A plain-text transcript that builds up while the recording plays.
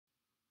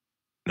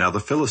Now the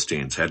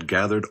Philistines had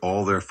gathered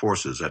all their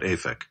forces at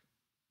Aphek,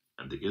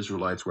 and the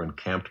Israelites were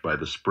encamped by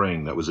the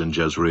spring that was in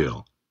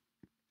Jezreel.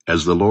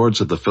 As the lords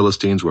of the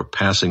Philistines were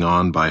passing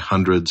on by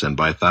hundreds and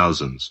by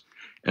thousands,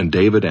 and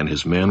David and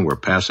his men were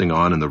passing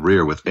on in the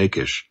rear with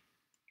Achish,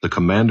 the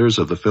commanders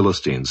of the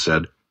Philistines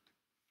said,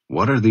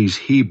 "What are these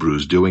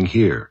Hebrews doing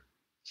here?"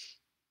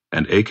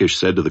 And Achish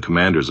said to the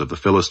commanders of the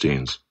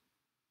Philistines,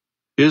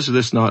 "Is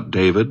this not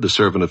David, the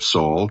servant of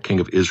Saul,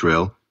 king of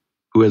Israel,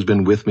 who has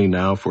been with me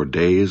now for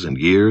days and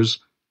years?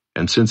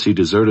 And since he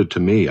deserted to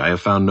me, I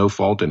have found no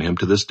fault in him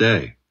to this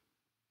day."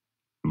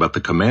 But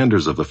the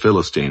commanders of the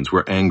Philistines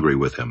were angry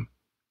with him,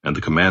 and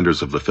the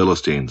commanders of the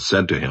Philistines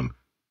said to him,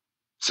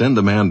 "Send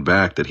the man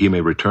back that he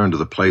may return to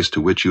the place to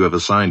which you have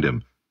assigned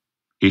him.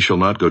 He shall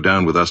not go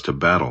down with us to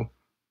battle,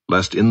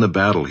 lest in the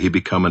battle he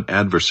become an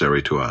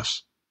adversary to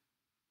us.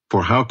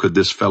 For how could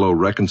this fellow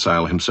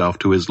reconcile himself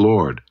to his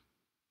Lord?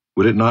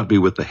 Would it not be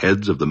with the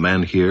heads of the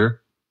men here?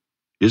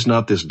 Is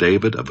not this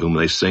David, of whom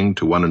they sing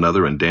to one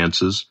another in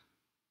dances?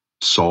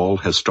 Saul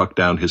has struck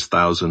down his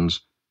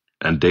thousands,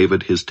 and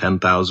David his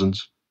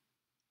 10,000s.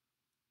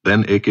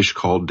 Then Achish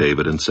called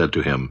David and said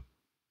to him,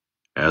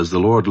 "As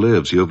the Lord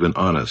lives, you have been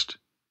honest,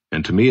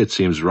 and to me it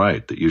seems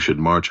right that you should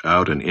march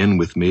out and in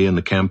with me in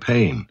the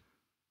campaign.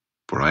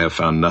 For I have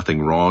found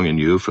nothing wrong in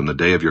you from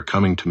the day of your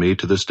coming to me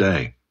to this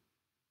day.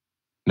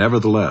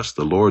 Nevertheless,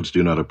 the lords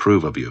do not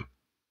approve of you.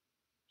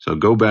 So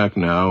go back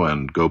now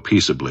and go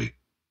peaceably,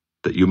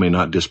 that you may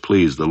not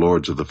displease the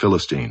lords of the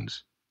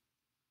Philistines."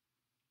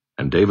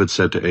 And David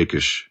said to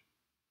Achish,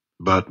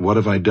 "But what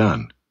have I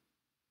done?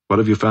 What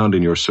have you found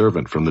in your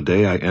servant from the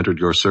day I entered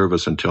your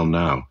service until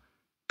now,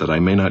 that I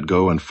may not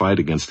go and fight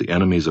against the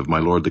enemies of my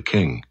lord the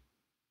king?"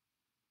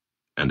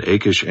 And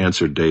Achish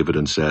answered David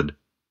and said,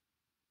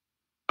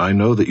 "I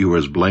know that you are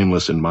as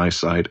blameless in my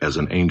sight as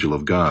an angel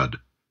of God.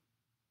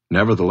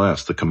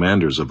 Nevertheless, the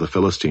commanders of the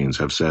Philistines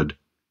have said,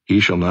 'He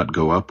shall not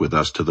go up with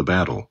us to the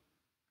battle.'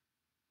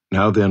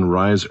 Now then,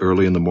 rise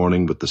early in the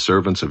morning with the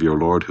servants of your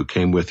lord who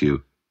came with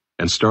you,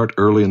 and start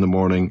early in the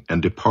morning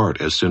and depart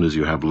as soon as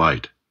you have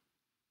light."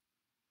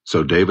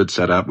 So David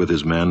set out with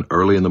his men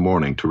early in the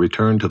morning to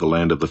return to the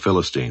land of the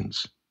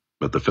Philistines,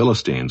 but the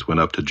Philistines went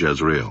up to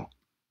Jezreel.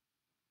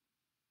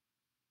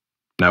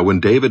 Now when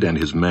David and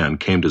his men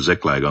came to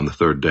Ziklag on the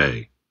third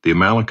day, the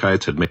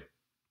Amalekites had made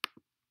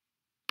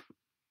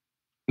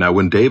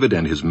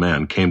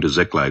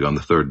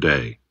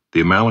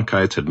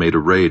a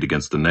raid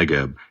against the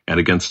Negeb and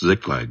against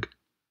Ziklag.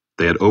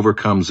 They had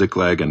overcome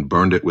Ziklag and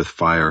burned it with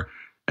fire,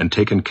 and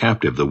taken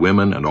captive the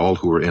women and all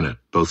who were in it,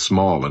 both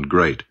small and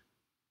great.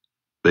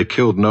 They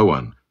killed no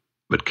one,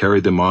 but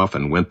carried them off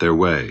and went their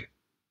way.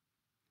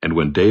 And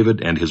when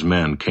David and his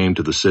men came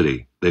to the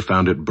city, they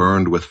found it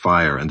burned with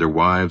fire, and their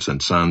wives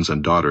and sons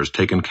and daughters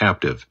taken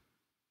captive.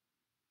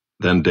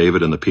 Then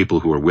David and the people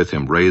who were with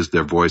him raised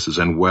their voices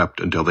and wept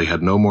until they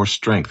had no more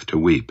strength to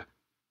weep.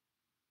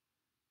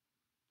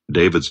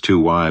 David's 2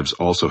 wives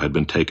also had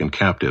been taken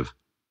captive,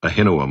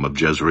 Ahinoam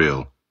of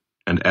Jezreel,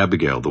 and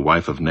Abigail the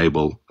wife of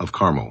Nabal of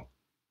Carmel.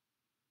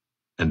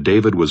 And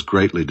David was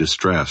greatly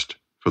distressed,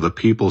 for the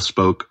people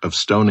spoke of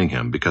stoning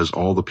him, because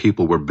all the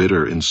people were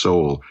bitter in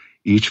soul,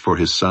 each for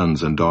his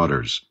sons and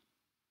daughters.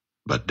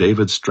 But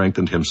David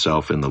strengthened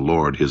himself in the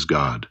Lord his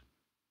God.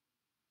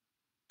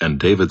 And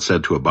David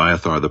said to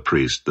Abiathar the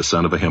priest, the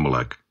son of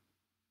Ahimelech,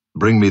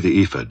 "Bring me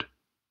the ephod."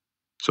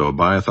 So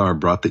Abiathar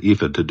brought the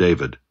ephod to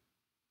David.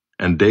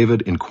 And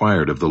David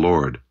inquired of the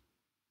Lord,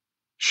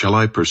 "Shall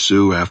I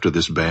pursue after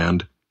this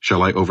band?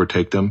 Shall I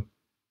overtake them?"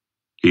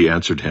 He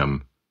answered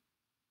him,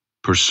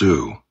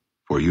 "Pursue,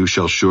 for you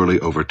shall surely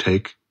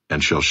overtake,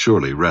 and shall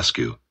surely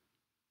rescue."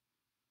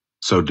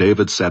 So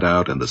David set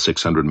out and the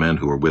 600 men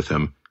who were with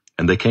him,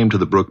 and they came to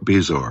the brook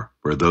Bezor,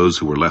 where those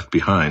who were left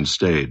behind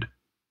stayed.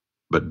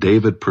 But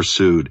David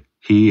pursued,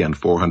 he and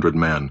 400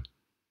 men.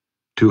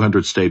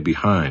 200 stayed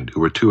behind, who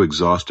were too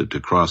exhausted to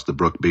cross the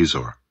brook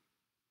Bezor.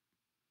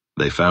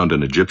 They found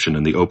an Egyptian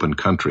in the open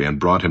country and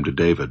brought him to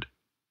David.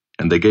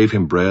 And they gave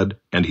him bread,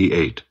 and he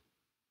ate.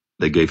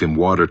 They gave him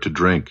water to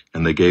drink,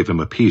 and they gave him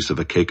a piece of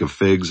a cake of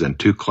figs and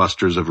 2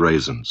 clusters of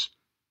raisins.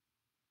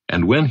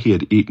 And when he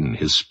had eaten,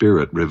 his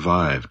spirit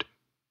revived,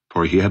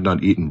 for he had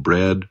not eaten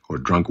bread or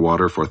drunk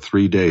water for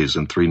 3 days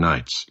and 3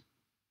 nights.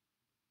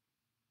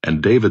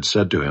 And David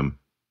said to him,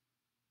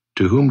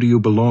 "To whom do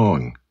you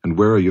belong, and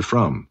where are you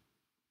from?"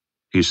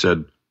 He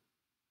said,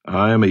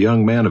 "I am a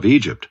young man of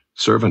Egypt,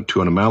 servant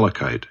to an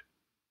Amalekite,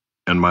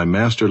 and my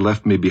master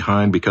left me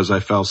behind because I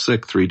fell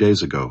sick 3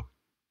 days ago.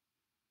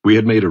 We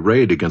had made a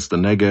raid against the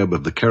Negeb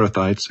of the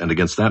Kerethites and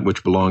against that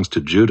which belongs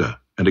to Judah,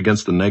 and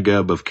against the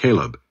Negeb of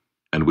Caleb,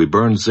 and we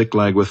burned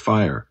Ziklag with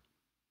fire."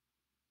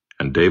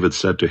 And David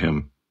said to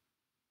him,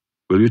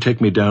 "Will you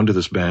take me down to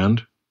this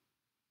band?"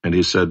 And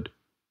he said,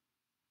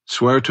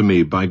 "Swear to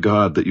me by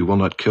God that you will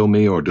not kill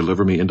me or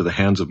deliver me into the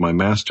hands of my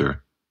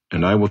master,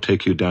 and I will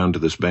take you down to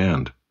this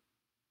band."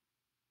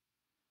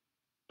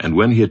 And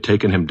when he had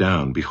taken him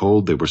down,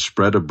 behold, they were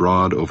spread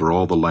abroad over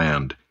all the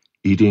land,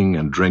 eating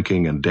and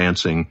drinking and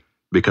dancing,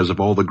 because of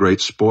all the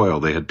great spoil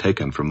they had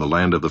taken from the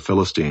land of the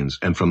Philistines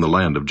and from the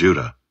land of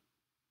Judah.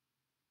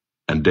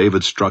 And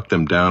David struck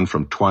them down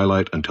from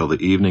twilight until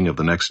the evening of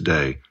the next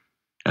day,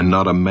 and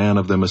not a man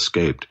of them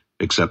escaped,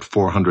 except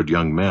 400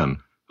 young men,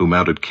 who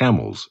mounted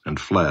camels and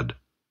fled.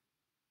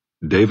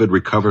 David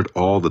recovered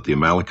all that the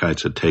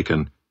Amalekites had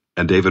taken,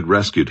 and David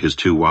rescued his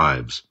 2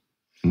 wives.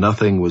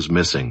 Nothing was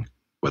missing,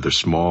 whether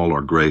small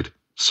or great,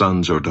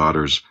 sons or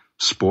daughters,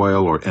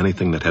 spoil or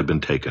anything that had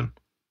been taken.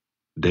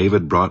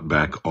 David brought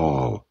back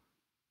all.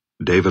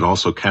 David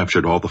also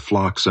captured all the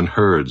flocks and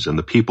herds, and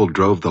the people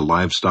drove the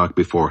livestock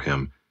before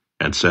him,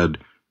 and said,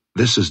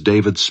 "This is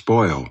David's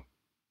spoil."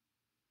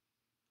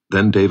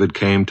 Then David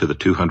came to the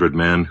 200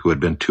 men who had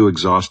been too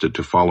exhausted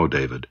to follow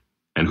David,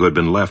 and who had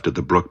been left at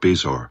the brook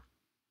Besor.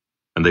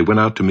 And they went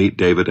out to meet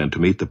David and to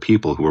meet the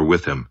people who were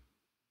with him.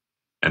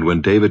 And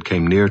when David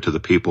came near to the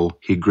people,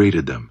 he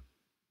greeted them.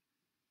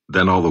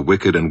 Then all the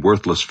wicked and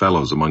worthless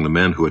fellows among the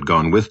men who had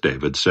gone with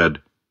David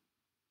said,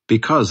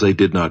 "Because they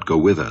did not go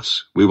with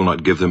us, we will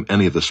not give them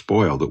any of the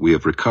spoil that we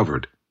have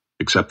recovered,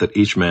 except that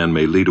each man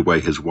may lead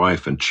away his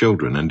wife and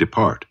children and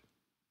depart."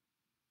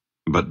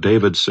 But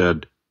David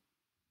said,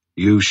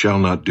 "You shall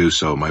not do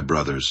so, my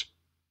brothers,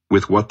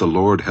 with what the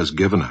Lord has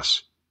given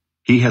us.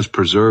 He has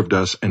preserved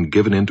us and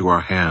given into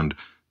our hand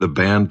the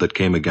band that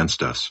came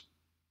against us.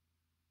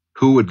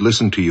 Who would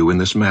listen to you in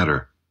this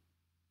matter?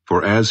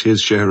 For as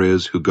his share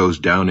is who goes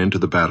down into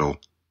the battle,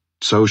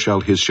 so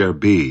shall his share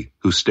be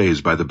who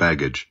stays by the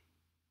baggage.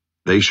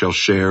 They shall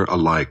share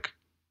alike."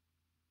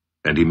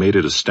 And he made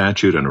it a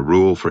statute and a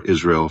rule for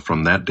Israel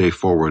from that day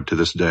forward to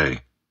this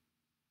day.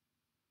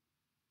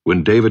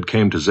 When David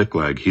came to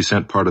Ziklag, he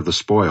sent part of the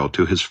spoil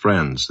to his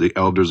friends, the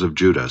elders of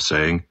Judah,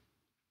 saying,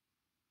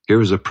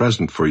 "Here is a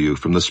present for you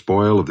from the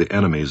spoil of the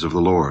enemies of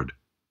the Lord."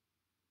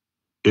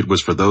 It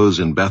was for those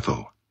in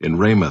Bethel, in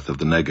Ramoth of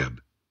the Negeb,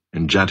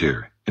 in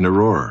Jatir, in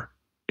Aroer,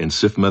 in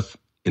Siphmoth,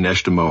 in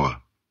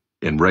Eshtemoa,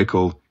 in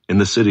Rachel, in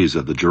the cities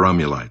of the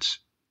Jerahmeelites,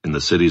 in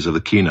the cities of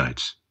the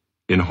Kenites,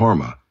 in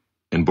Hormah,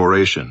 in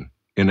Boration,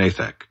 in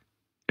Athek,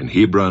 in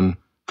Hebron,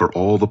 for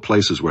all the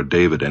places where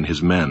David and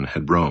his men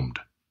had roamed.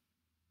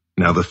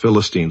 Now the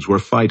Philistines were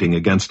fighting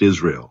against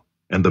Israel,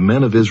 and the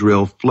men of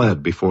Israel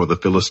fled before the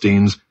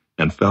Philistines,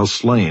 and fell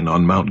slain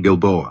on Mount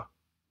Gilboa.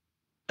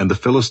 And the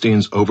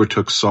Philistines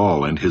overtook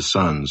Saul and his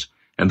sons,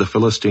 and the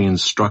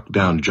Philistines struck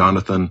down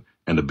Jonathan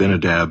and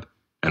Abinadab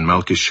and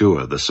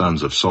Malchishua, the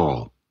sons of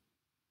Saul.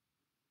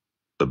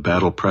 The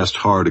battle pressed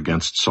hard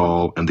against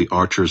Saul, and the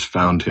archers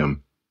found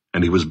him,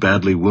 and he was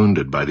badly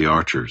wounded by the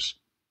archers.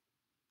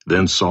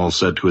 Then Saul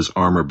said to his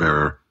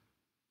armor-bearer,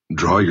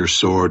 "Draw your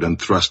sword and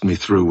thrust me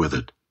through with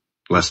it,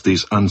 lest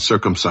these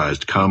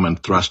uncircumcised come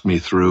and thrust me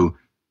through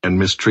and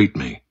mistreat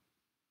me."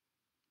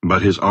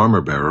 But his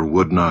armor-bearer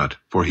would not,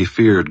 for he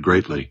feared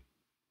greatly.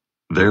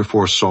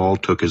 Therefore Saul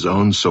took his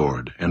own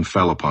sword and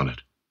fell upon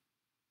it.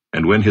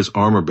 And when his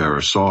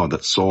armor-bearer saw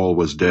that Saul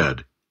was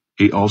dead,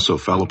 he also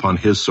fell upon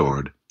his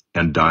sword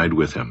and died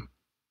with him.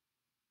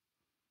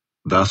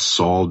 Thus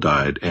Saul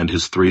died, and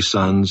his 3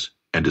 sons,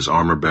 and his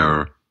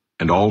armor-bearer,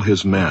 and all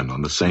his men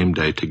on the same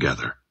day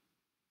together.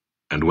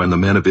 And when the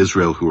men of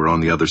Israel who were on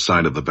the other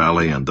side of the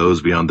valley and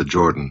those beyond the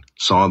Jordan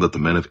saw that the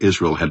men of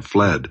Israel had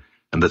fled,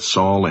 and that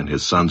Saul and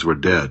his sons were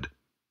dead,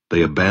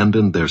 they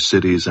abandoned their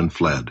cities and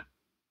fled.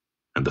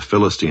 And the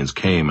Philistines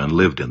came and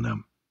lived in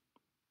them.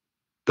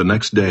 The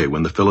next day,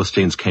 when the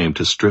Philistines came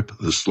to strip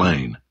the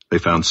slain, they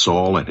found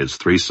Saul and his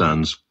 3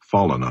 sons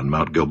fallen on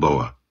Mount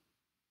Gilboa.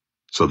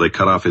 So they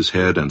cut off his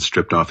head and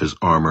stripped off his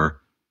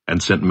armor,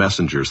 and sent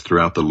messengers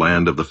throughout the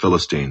land of the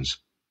Philistines,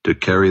 to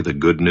carry the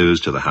good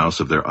news to the house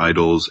of their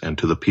idols and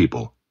to the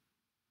people.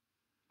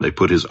 They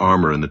put his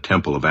armor in the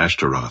temple of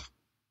Ashtaroth,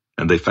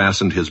 and they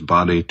fastened his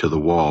body to the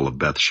wall of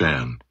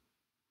Bethshan.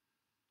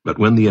 But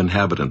when the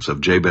inhabitants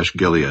of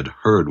Jabesh-Gilead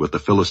heard what the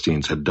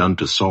Philistines had done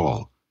to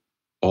Saul,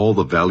 all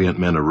the valiant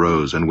men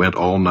arose and went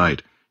all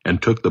night,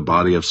 and took the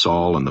body of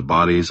Saul and the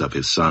bodies of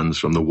his sons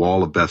from the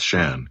wall of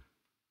Bethshan,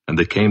 and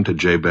they came to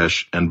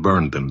Jabesh and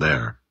burned them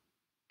there.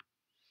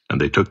 And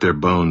they took their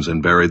bones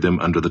and buried them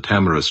under the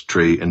tamarisk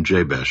tree in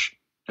Jabesh,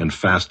 and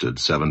fasted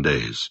 7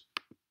 days.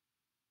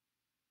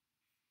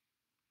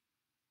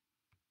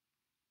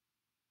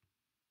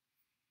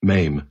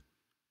 Mem.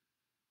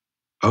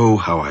 Oh,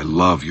 how I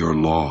love your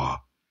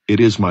law! It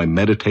is my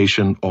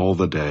meditation all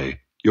the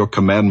day. Your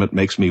commandment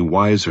makes me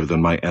wiser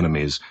than my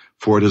enemies,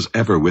 for it is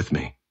ever with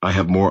me. I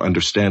have more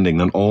understanding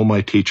than all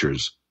my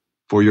teachers.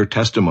 For your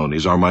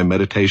testimonies are my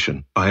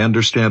meditation. I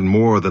understand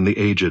more than the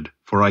aged,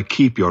 for I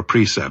keep your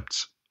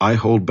precepts. I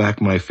hold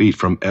back my feet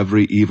from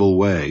every evil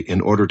way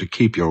in order to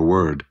keep your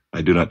word.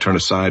 I do not turn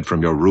aside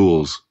from your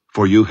rules,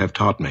 for you have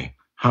taught me.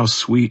 How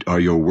sweet are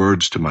your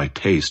words to my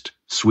taste,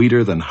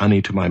 sweeter than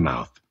honey to my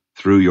mouth.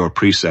 Through your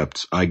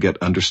precepts I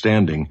get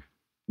understanding.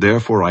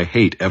 Therefore I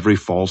hate every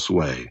false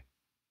way.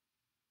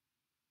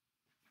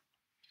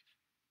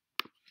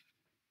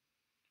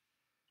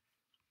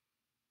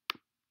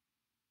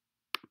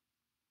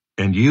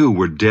 And you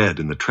were dead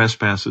in the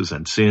trespasses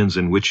and sins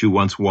in which you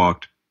once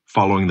walked,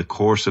 following the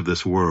course of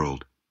this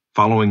world.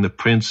 following the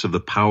prince of the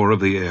power of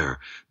the air,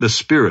 the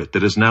spirit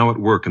that is now at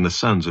work in the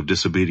sons of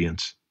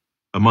disobedience,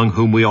 among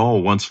whom we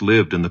all once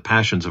lived in the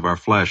passions of our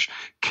flesh,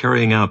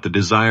 carrying out the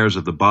desires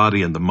of the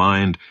body and the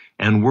mind,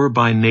 and were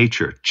by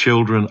nature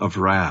children of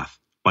wrath,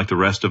 like the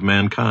rest of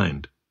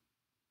mankind.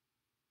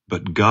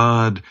 But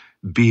God,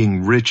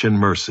 being rich in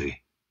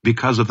mercy,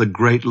 because of the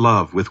great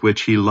love with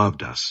which he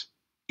loved us,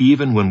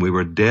 even when we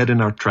were dead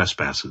in our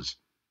trespasses,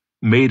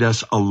 made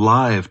us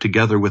alive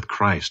together with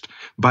Christ.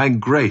 By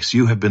grace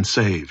you have been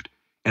saved,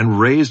 and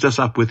raised us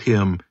up with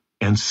him,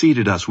 and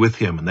seated us with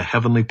him in the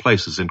heavenly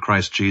places in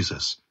Christ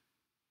Jesus,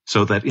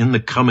 so that in the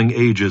coming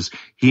ages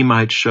he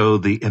might show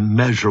the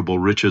immeasurable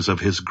riches of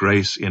his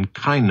grace in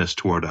kindness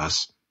toward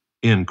us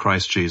in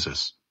Christ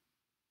Jesus.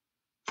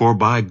 For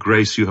by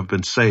grace you have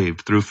been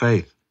saved through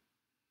faith.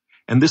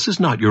 And this is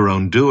not your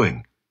own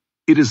doing.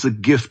 It is the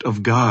gift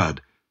of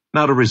God,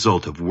 not a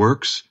result of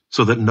works,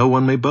 so that no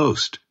one may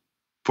boast.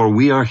 For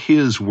we are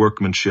his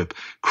workmanship,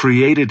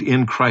 created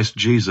in Christ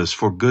Jesus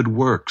for good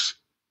works,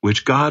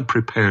 which God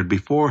prepared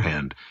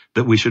beforehand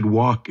that we should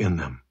walk in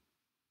them.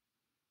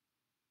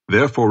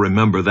 Therefore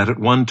remember that at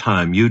one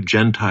time you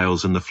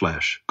Gentiles in the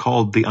flesh,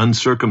 called the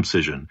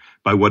uncircumcision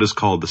by what is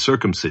called the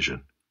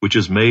circumcision, which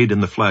is made in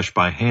the flesh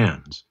by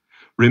hands.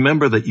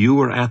 Remember that you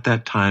were at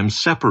that time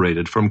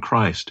separated from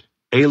Christ,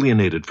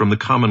 alienated from the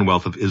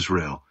commonwealth of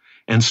Israel,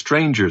 and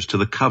strangers to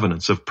the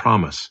covenants of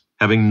promise,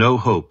 having no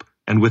hope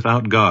and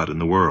without God in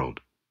the world.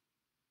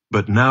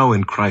 But now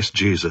in Christ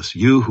Jesus,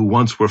 you who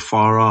once were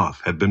far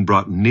off have been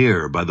brought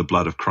near by the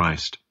blood of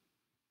Christ.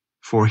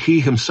 For he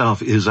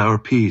himself is our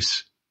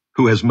peace,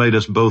 who has made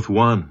us both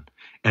one,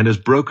 and has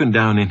broken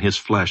down in his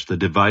flesh the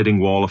dividing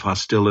wall of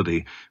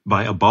hostility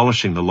by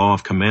abolishing the law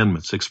of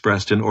commandments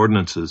expressed in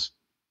ordinances,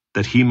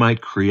 that he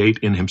might create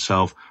in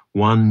himself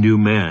one new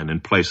man in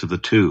place of the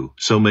two,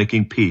 so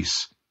making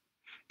peace,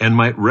 and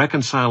might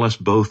reconcile us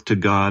both to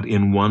God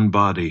in one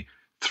body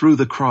through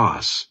the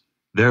cross,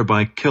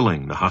 thereby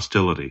killing the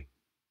hostility.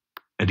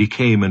 And he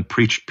came and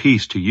preached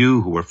peace to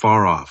you who were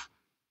far off,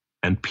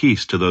 and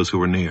peace to those who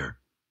were near.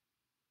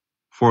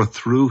 For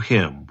through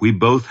him we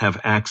both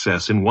have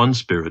access in one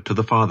Spirit to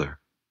the Father.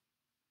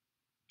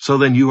 So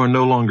then you are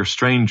no longer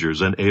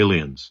strangers and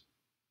aliens,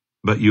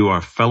 but you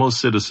are fellow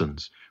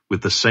citizens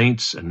with the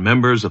saints and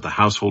members of the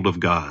household of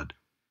God,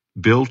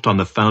 built on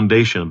the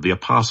foundation of the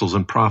apostles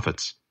and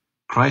prophets,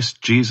 Christ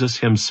Jesus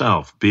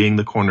himself being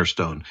the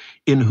cornerstone,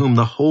 in whom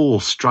the whole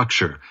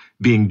structure,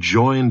 being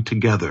joined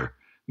together,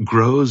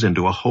 grows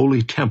into a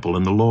holy temple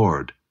in the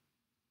Lord.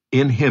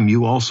 In him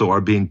you also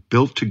are being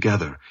built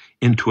together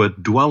into a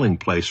dwelling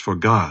place for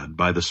God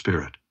by the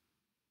Spirit.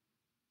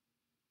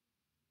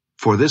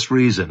 For this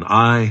reason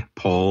I,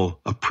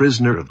 Paul, a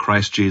prisoner of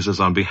Christ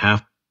Jesus on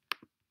behalf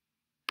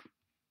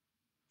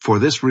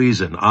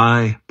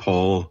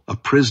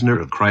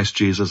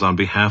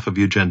of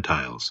you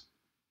Gentiles,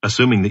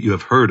 assuming that you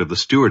have heard of the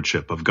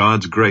stewardship of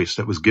God's grace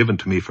that was given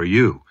to me for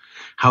you,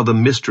 how the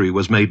mystery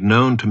was made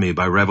known to me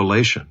by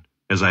revelation,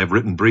 as I have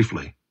written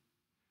briefly.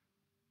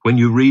 When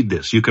you read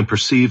this, you can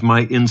perceive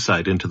my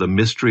insight into the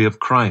mystery of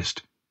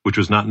Christ, which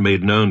was not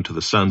made known to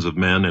the sons of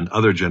men in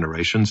other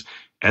generations,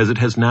 as it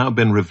has now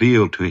been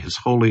revealed to his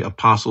holy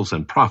apostles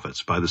and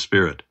prophets by the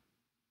Spirit.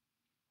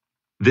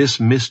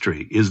 This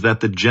mystery is that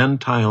the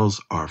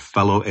Gentiles are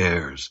fellow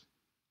heirs,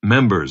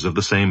 members of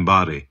the same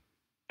body,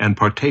 and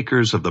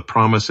partakers of the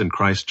promise in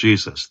Christ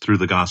Jesus through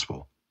the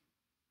gospel.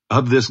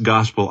 Of this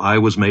gospel I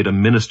was made a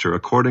minister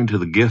according to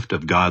the gift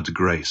of God's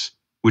grace,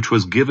 which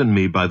was given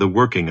me by the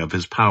working of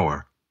his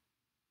power.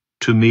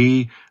 To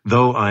me,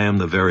 though I am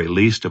the very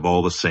least of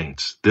all the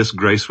saints, this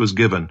grace was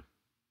given,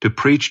 to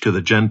preach to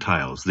the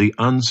Gentiles the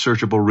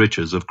unsearchable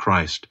riches of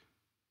Christ,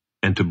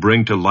 and to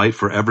bring to light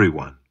for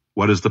everyone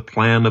what is the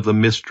plan of the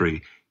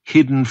mystery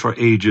hidden for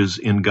ages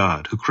in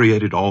God, who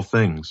created all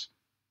things,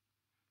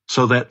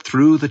 so that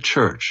through the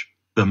church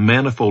the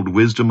manifold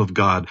wisdom of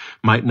God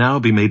might now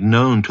be made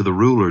known to the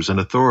rulers and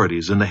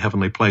authorities in the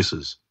heavenly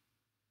places.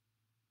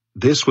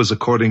 This was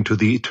according to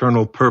the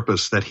eternal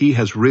purpose that he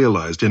has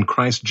realized in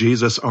Christ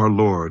Jesus our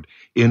Lord,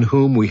 in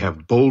whom we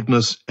have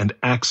boldness and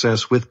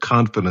access with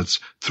confidence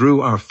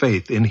through our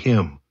faith in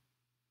him.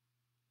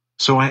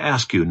 So I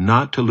ask you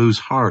not to lose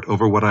heart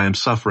over what I am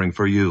suffering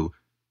for you,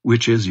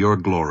 which is your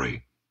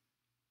glory.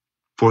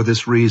 For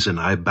this reason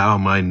I bow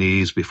my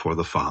knees before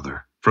the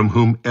Father, from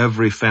whom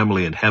every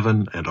family in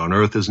heaven and on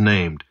earth is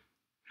named,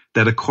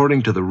 that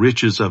according to the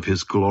riches of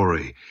his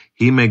glory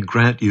he may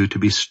grant you to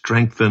be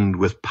strengthened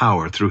with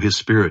power through his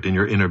Spirit in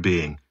your inner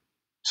being,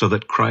 so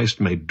that Christ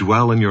may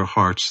dwell in your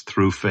hearts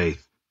through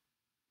faith,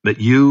 that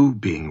you,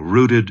 being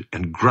rooted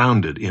and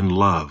grounded in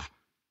love,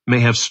 may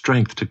have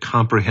strength to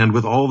comprehend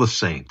with all the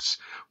saints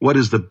what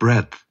is the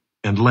breadth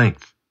and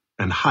length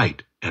and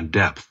height and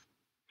depth,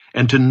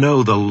 and to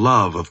know the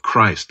love of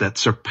Christ that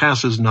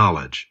surpasses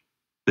knowledge,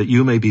 that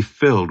you may be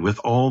filled with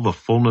all the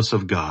fullness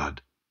of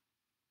God.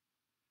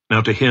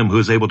 Now to him who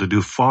is able to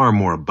do far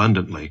more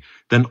abundantly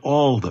than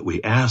all that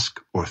we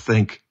ask or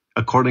think,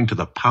 according to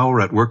the power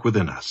at work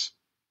within us,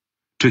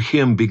 to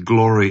him be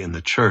glory in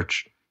the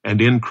church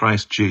and in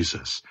Christ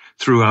Jesus,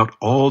 throughout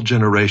all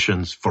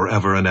generations,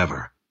 forever and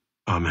ever.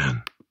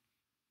 Amen.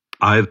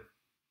 I